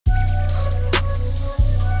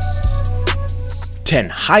10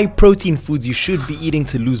 high protein foods you should be eating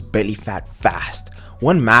to lose belly fat fast.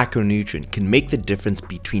 One macronutrient can make the difference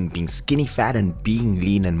between being skinny fat and being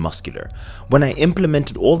lean and muscular. When I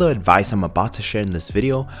implemented all the advice I'm about to share in this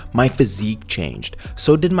video, my physique changed.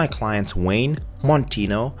 So did my clients Wayne,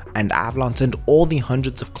 Montino, and Avalon, and all the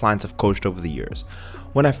hundreds of clients I've coached over the years.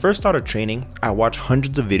 When I first started training, I watched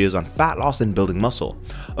hundreds of videos on fat loss and building muscle.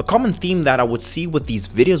 A common theme that I would see with these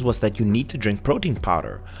videos was that you need to drink protein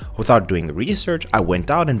powder. Without doing the research, I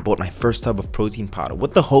went out and bought my first tub of protein powder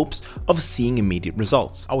with the hopes of seeing immediate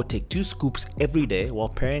results. I would take 2 scoops every day while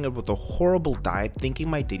pairing it with a horrible diet, thinking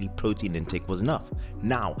my daily protein intake was enough.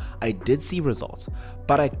 Now, I did see results,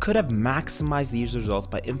 but I could have maximized these results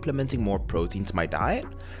by implementing more protein to my diet?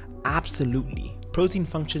 Absolutely. Protein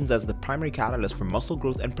functions as the primary catalyst for muscle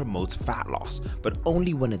growth and promotes fat loss, but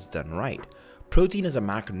only when it's done right. Protein is a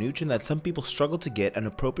macronutrient that some people struggle to get an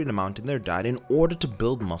appropriate amount in their diet in order to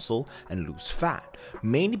build muscle and lose fat,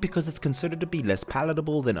 mainly because it's considered to be less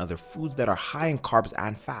palatable than other foods that are high in carbs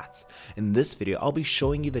and fats. In this video, I'll be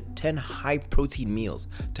showing you the 10 high protein meals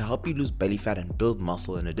to help you lose belly fat and build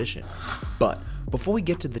muscle in addition. But before we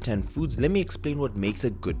get to the 10 foods, let me explain what makes a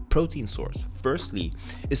good protein source. Firstly,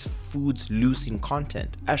 is food's leucine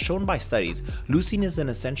content. As shown by studies, leucine is an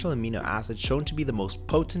essential amino acid shown to be the most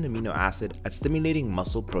potent amino acid at stimulating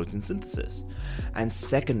muscle protein synthesis. And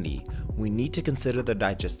secondly, we need to consider the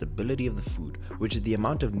digestibility of the food, which is the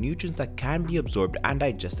amount of nutrients that can be absorbed and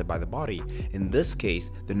digested by the body. In this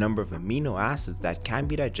case, the number of amino acids that can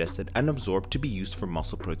be digested and absorbed to be used for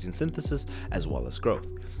muscle protein synthesis as well as growth.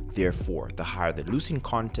 Therefore, the higher the leucine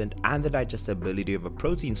content and the digestibility of a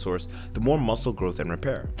protein source, the more muscle growth and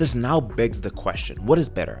repair. This now begs the question, what is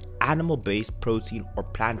better, animal-based protein or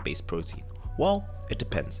plant-based protein? Well, it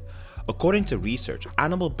depends. According to research,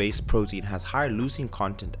 animal-based protein has higher leucine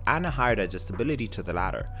content and a higher digestibility to the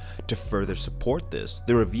latter. To further support this,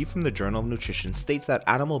 the review from the Journal of Nutrition states that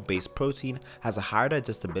animal-based protein has a higher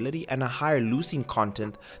digestibility and a higher leucine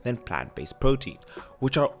content than plant-based protein,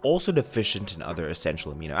 which are also deficient in other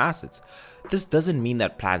essential amino acids. This doesn't mean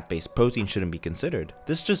that plant-based protein shouldn't be considered.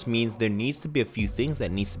 This just means there needs to be a few things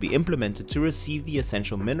that needs to be implemented to receive the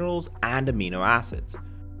essential minerals and amino acids.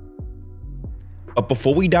 But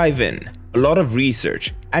before we dive in, a lot of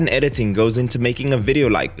research and editing goes into making a video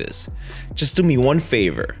like this. Just do me one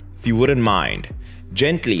favor, if you wouldn't mind,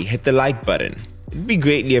 gently hit the like button. It'd be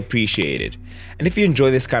greatly appreciated. And if you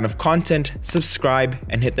enjoy this kind of content, subscribe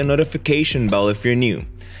and hit the notification bell if you're new.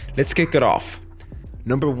 Let's kick it off.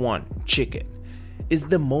 Number 1, chicken is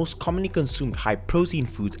the most commonly consumed high protein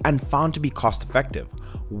foods and found to be cost effective.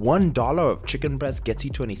 $1 of chicken breast gets you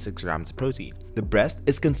 26 grams of protein. The breast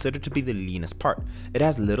is considered to be the leanest part. It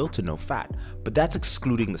has little to no fat, but that's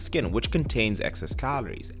excluding the skin, which contains excess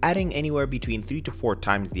calories, adding anywhere between 3 to 4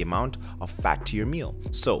 times the amount of fat to your meal.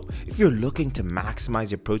 So if you're looking to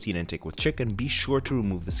maximize your protein intake with chicken, be sure to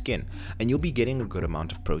remove the skin and you'll be getting a good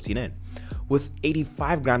amount of protein in. With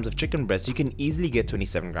 85 grams of chicken breast, you can easily get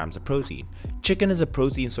 27 grams of protein. Chicken is a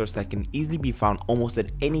protein source that can easily be found almost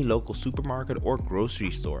at any local supermarket or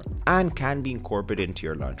grocery store and can be incorporated into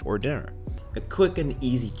your lunch or dinner. A quick and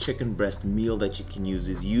easy chicken breast meal that you can use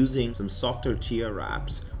is using some soft tortilla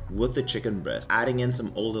wraps with the chicken breast, adding in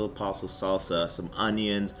some Old El Paso salsa, some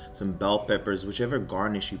onions, some bell peppers, whichever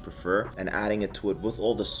garnish you prefer, and adding it to it with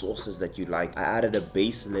all the sauces that you like. I added a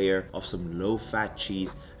base layer of some low-fat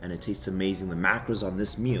cheese and it tastes amazing. The macros on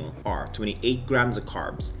this meal are 28 grams of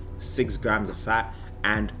carbs, 6 grams of fat,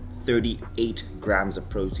 and 38 grams of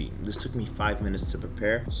protein. This took me 5 minutes to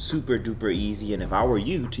prepare, super duper easy, and if I were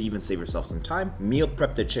you, to even save yourself some time, meal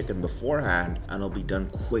prep the chicken beforehand and it'll be done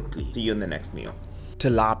quickly. See you in the next meal.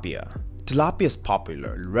 Tilapia. Tilapia is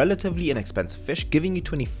popular, relatively inexpensive fish, giving you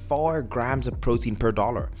 24 grams of protein per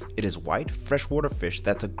dollar. It is white, freshwater fish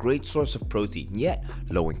that's a great source of protein, yet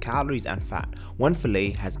low in calories and fat. One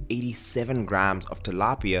fillet has 87 grams of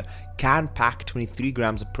tilapia, can pack 23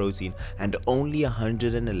 grams of protein, and only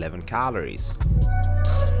 111 calories.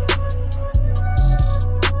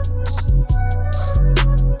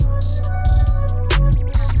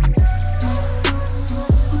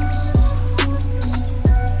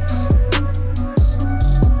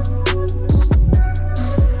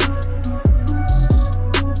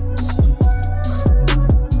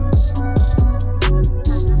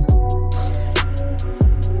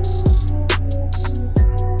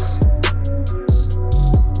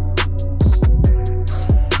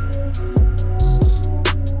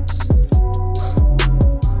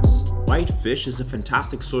 Fish is a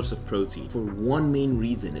fantastic source of protein for one main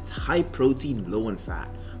reason: it's high protein, low in fat.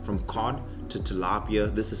 From cod to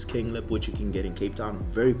tilapia. This is king lip, which you can get in Cape Town,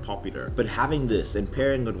 very popular. But having this and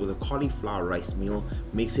pairing it with a cauliflower rice meal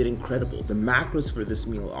makes it incredible. The macros for this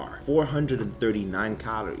meal are 439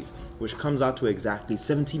 calories, which comes out to exactly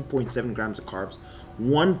 17.7 grams of carbs,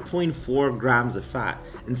 1.4 grams of fat,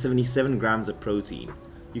 and 77 grams of protein.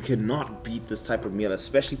 You cannot beat this type of meal,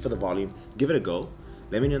 especially for the volume. Give it a go.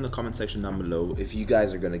 Let me know in the comment section down below if you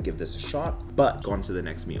guys are gonna give this a shot. But go on to the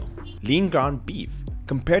next meal. Lean ground beef.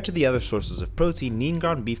 Compared to the other sources of protein, lean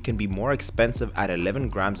ground beef can be more expensive at 11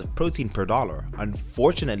 grams of protein per dollar.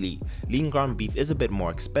 Unfortunately, lean ground beef is a bit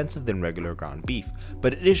more expensive than regular ground beef,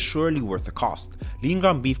 but it is surely worth the cost. Lean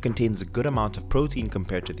ground beef contains a good amount of protein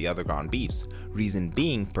compared to the other ground beefs. Reason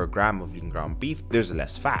being, per gram of lean ground beef, there's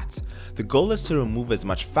less fats. The goal is to remove as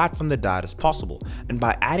much fat from the diet as possible, and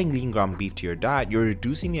by adding lean ground beef to your diet, you're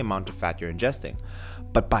reducing the amount of fat you're ingesting.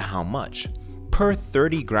 But by how much? Per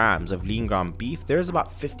 30 grams of lean ground beef, there's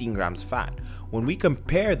about 15 grams fat. When we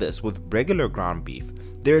compare this with regular ground beef,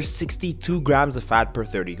 there's 62 grams of fat per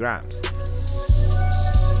 30 grams.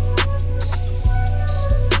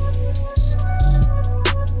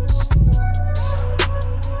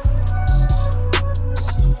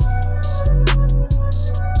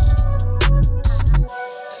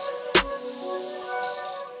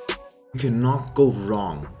 You cannot go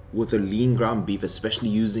wrong with a lean ground beef, especially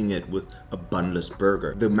using it with a bunless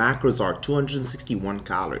burger. The macros are 261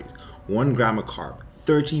 calories, 1 gram of carb,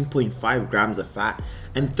 13.5 grams of fat,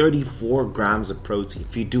 and 34 grams of protein.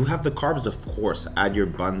 If you do have the carbs, of course, add your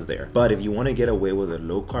buns there. But if you want to get away with a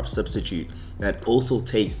low carb substitute that also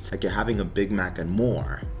tastes like you're having a Big Mac and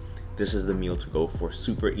more, this is the meal to go for.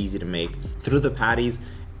 Super easy to make. Throw the patties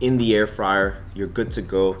in the air fryer, you're good to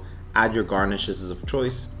go. Add your garnishes of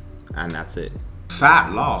choice, and that's it.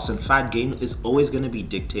 Fat loss and fat gain is always going to be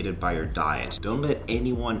dictated by your diet. Don't let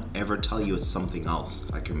anyone ever tell you it's something else,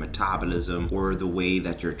 like your metabolism or the way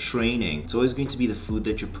that you're training. It's always going to be the food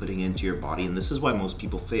that you're putting into your body, and this is why most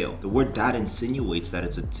people fail. The word diet insinuates that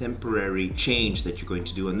it's a temporary change that you're going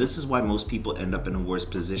to do, and this is why most people end up in a worse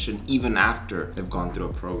position even after they've gone through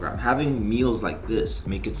a program. Having meals like this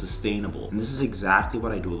make it sustainable, and this is exactly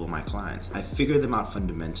what I do with all my clients. I figure them out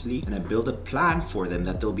fundamentally, and I build a plan for them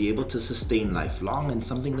that they'll be able to sustain lifelong and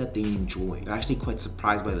something that they enjoy. They're actually quite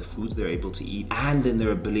surprised by the foods they're able to eat and in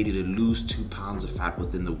their ability to lose 2 pounds of fat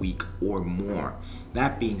within the week or more.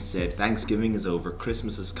 That being said, Thanksgiving is over,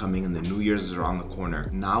 Christmas is coming, and the New Year's is around the corner.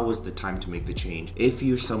 Now is the time to make the change. If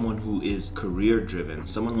you're someone who is career driven,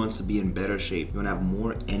 someone wants to be in better shape, you want to have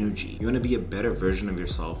more energy, you want to be a better version of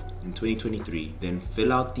yourself in 2023, then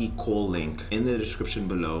fill out the call link in the description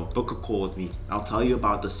below. Book a call with me. I'll tell you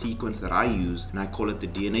about the sequence that I use, and I call it the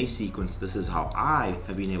DNA sequence. This is how I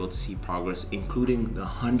have been able to see progress, including the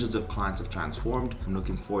hundreds of clients I've transformed. I'm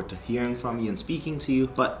looking forward to hearing from you and speaking to you,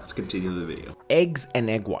 but let's continue the video. Eggs and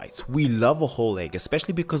egg whites. We love a whole egg,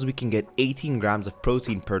 especially because we can get 18 grams of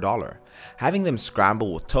protein per dollar. Having them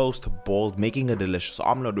scrambled with toast, boiled, making a delicious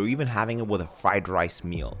omelette, or even having it with a fried rice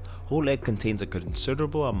meal. Whole egg contains a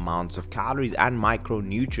considerable amount of calories and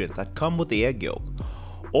micronutrients that come with the egg yolk.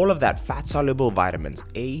 All of that fat-soluble vitamins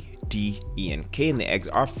A, D, E, and K in the eggs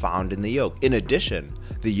are found in the yolk. In addition,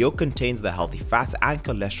 the yolk contains the healthy fats and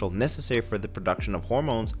cholesterol necessary for the production of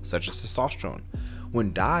hormones such as testosterone.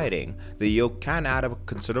 When dieting, the yolk can add a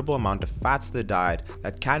considerable amount of fats to the diet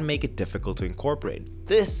that can make it difficult to incorporate.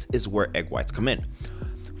 This is where egg whites come in.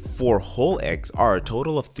 4 whole eggs are a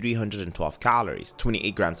total of 312 calories,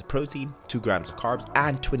 28 grams of protein, 2 grams of carbs,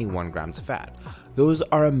 and 21 grams of fat. Those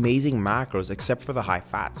are amazing macros except for the high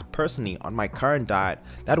fats. Personally, on my current diet,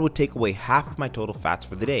 that would take away half of my total fats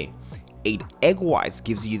for the day. 8 egg whites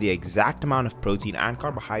gives you the exact amount of protein and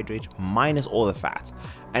carbohydrate minus all the fats,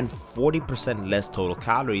 and 40% less total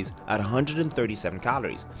calories at 137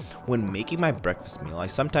 calories. When making my breakfast meal, I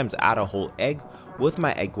sometimes add a whole egg with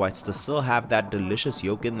my egg whites to still have that delicious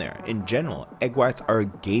yolk in there. In general, egg whites are a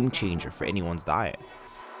game changer for anyone's diet.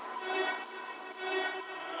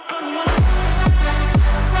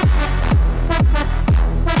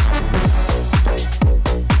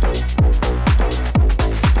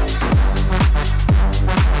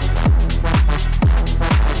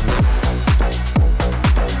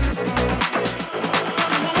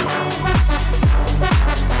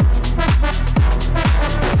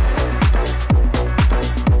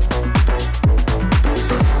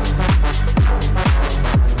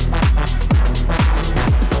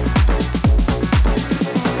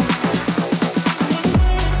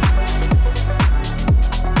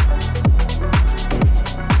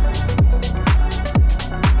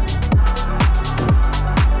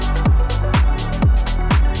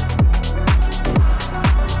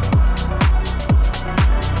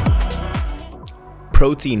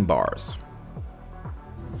 protein bars.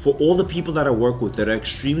 For all the people that I work with that are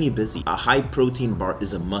extremely busy, a high protein bar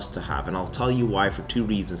is a must to have, and I'll tell you why for two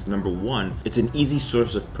reasons. Number one, it's an easy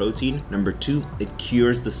source of protein. Number two, it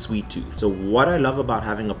cures the sweet tooth. So what I love about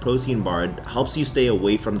having a protein bar, it helps you stay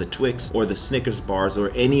away from the Twix or the Snickers bars or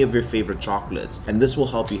any of your favorite chocolates, and this will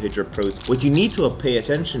help you hit your protein. What you need to pay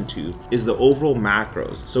attention to is the overall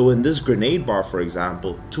macros. So in this grenade bar, for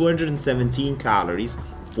example, 217 calories,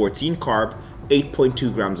 14 carb,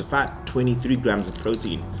 8.2 grams of fat, 23 grams of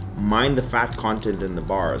protein. Mind the fat content in the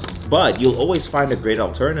bars. But you'll always find a great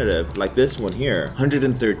alternative like this one here.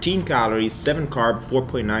 113 calories, 7 carb,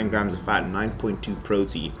 4.9 grams of fat, 9.2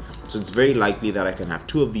 protein. So it's very likely that I can have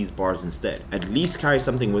 2 of these bars instead. At least carry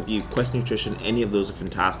something with you. Quest Nutrition, any of those are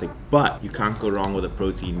fantastic. But you can't go wrong with a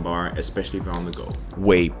protein bar, especially if you're on the go.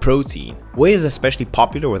 Whey protein. Whey is especially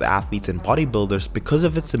popular with athletes and bodybuilders because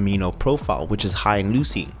of its amino profile, which is high in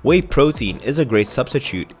leucine. Whey protein is a great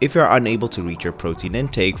substitute if you're unable to reach your protein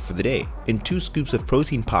intake for the day. In 2 scoops of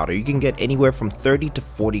protein powder, you can get anywhere from 30 to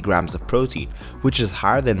 40 grams of protein, which is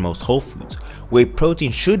higher than most whole foods. Whey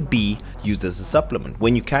protein should be used as a supplement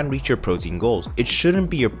when you can reach your protein goals. It shouldn't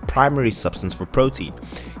be your primary substance for protein.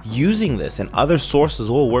 Using this and other sources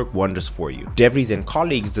will work wonders for you. DeVries and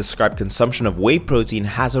colleagues describe consumption of whey protein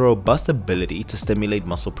has a robust ability to stimulate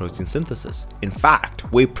muscle protein synthesis. In fact,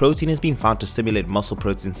 whey protein has been found to stimulate muscle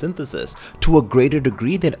protein synthesis to a greater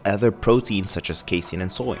degree than other proteins such as casein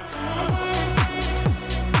and soy.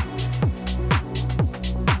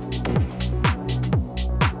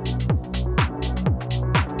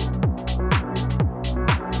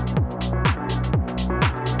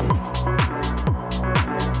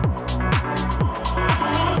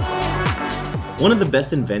 One of the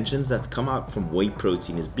best inventions that's come out from whey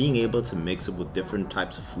protein is being able to mix it with different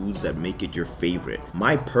types of foods that make it your favorite.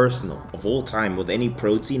 My personal, of all time, with any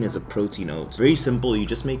protein is a protein oats. Very simple, you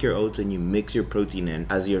just make your oats and you mix your protein in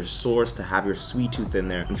as your source to have your sweet tooth in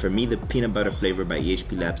there. And for me, the peanut butter flavor by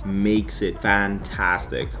EHP Labs makes it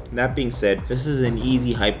fantastic. That being said, this is an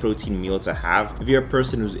easy high protein meal to have. If you're a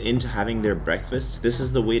person who's into having their breakfast, this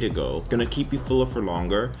is the way to go. It's gonna keep you fuller for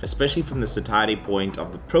longer, especially from the satiety point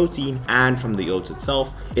of the protein and from the oats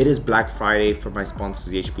itself. It is Black Friday for my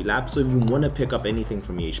sponsors EHP Labs, so if you want to pick up anything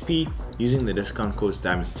from EHP, using the discount code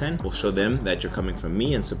DIAMONDS10 will show them that you're coming from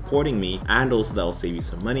me and supporting me, and also that will save you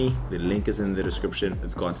some money. The link is in the description.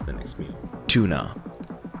 Let's go on to the next meal. Tuna.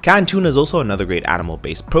 Canned tuna is also another great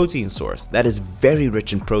animal-based protein source that is very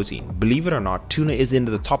rich in protein. Believe it or not, tuna is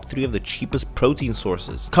into the top 3 of the cheapest protein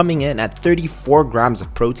sources, coming in at 34 grams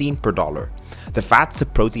of protein per dollar. The fat to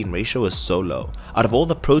protein ratio is so low. Out of all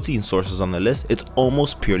the protein sources on the list, it's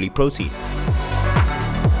almost purely protein.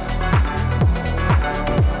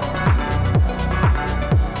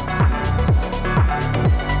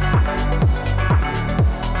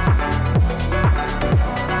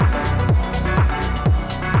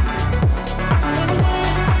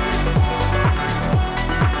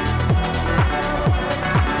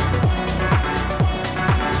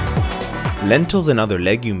 Lentils and other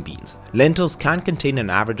legume beans. Lentils can contain an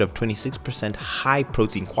average of 26% high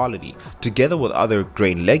protein quality. Together with other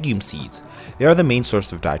grain legume seeds, they are the main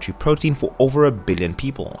source of dietary protein for over 1 billion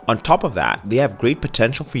people. On top of that, they have great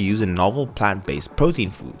potential for use in novel plant-based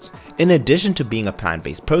protein foods. In addition to being a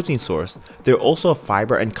plant-based protein source, they're also a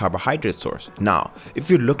fiber and carbohydrate source. Now, if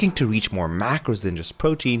you're looking to reach more macros than just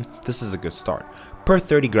protein, this is a good start. Per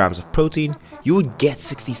 30 grams of protein, you would get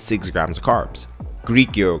 66 grams of carbs.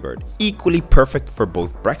 Greek yogurt, equally perfect for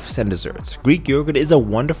both breakfast and desserts. Greek yogurt is a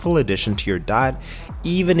wonderful addition to your diet,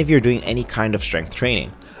 even if you're doing any kind of strength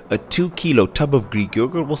training. A 2-kilo tub of Greek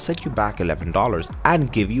yogurt will set you back $11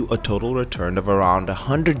 and give you a total return of around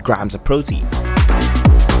 100 grams of protein.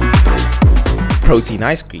 Protein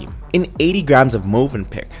ice cream. In 80 grams of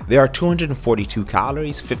Movenpick, there are 242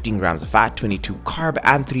 calories, 15 grams of fat, 22 carb,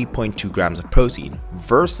 and 3.2 grams of protein,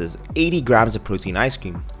 versus 80 grams of protein ice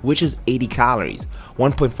cream, which is 80 calories,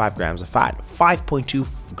 1.5 grams of fat,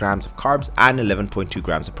 5.2 grams of carbs, and 11.2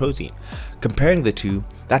 grams of protein. Comparing the two,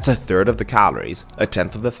 that's a third of the calories, a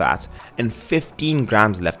tenth of the fats, and 15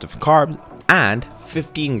 grams left of carbs, and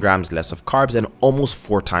 15 grams less of carbs and almost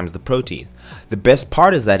 4 times the protein. The best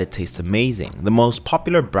part is that it tastes amazing. The most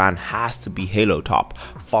popular brand has to be Halo Top,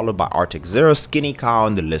 followed by Arctic Zero, Skinny Cow,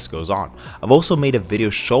 and the list goes on. I've also made a video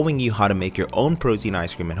showing you how to make your own protein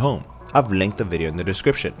ice cream at home. I've linked the video in the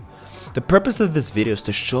description. The purpose of this video is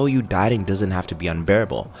to show you dieting doesn't have to be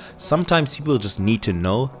unbearable. Sometimes people just need to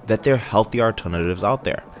know that there are healthier alternatives out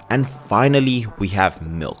there. And finally, we have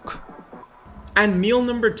milk. And meal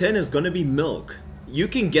number 10 is gonna be milk. You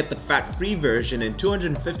can get the fat-free version in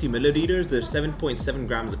 250 milliliters. There's 7.7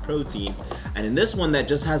 grams of protein, and in this one that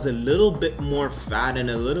just has a little bit more fat and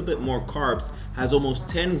a little bit more carbs, has almost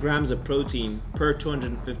 10 grams of protein per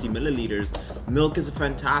 250 milliliters. Milk is a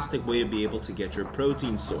fantastic way to be able to get your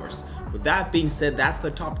protein source. With that being said, that's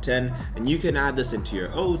the top 10, and you can add this into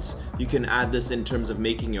your oats, you can add this in terms of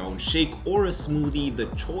making your own shake or a smoothie. The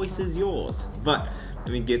choice is yours. But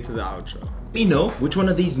let me get to the outro. Let me know which one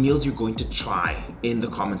of these meals you're going to try in the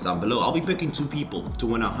comments down below. I'll be picking 2 people to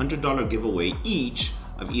win a $100 giveaway each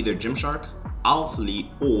of either Gymshark, Alphalete,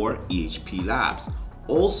 or EHP Labs.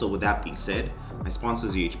 Also, with that being said, my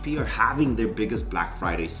sponsors EHP are having their biggest Black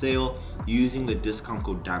Friday sale. Using the discount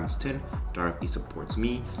code DIAMONDS10 directly supports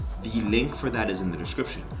me. The link for that is in the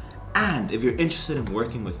description. And if you're interested in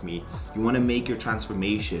working with me, you want to make your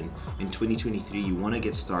transformation in 2023, you want to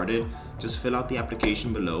get started, just fill out the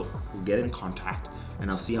application below, we'll get in contact, and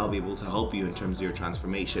I'll see how I'll be able to help you in terms of your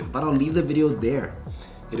transformation. But I'll leave the video there.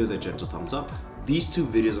 Hit it with a gentle thumbs up. These 2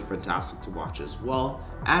 videos are fantastic to watch as well,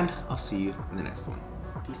 and I'll see you in the next one.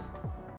 Peace.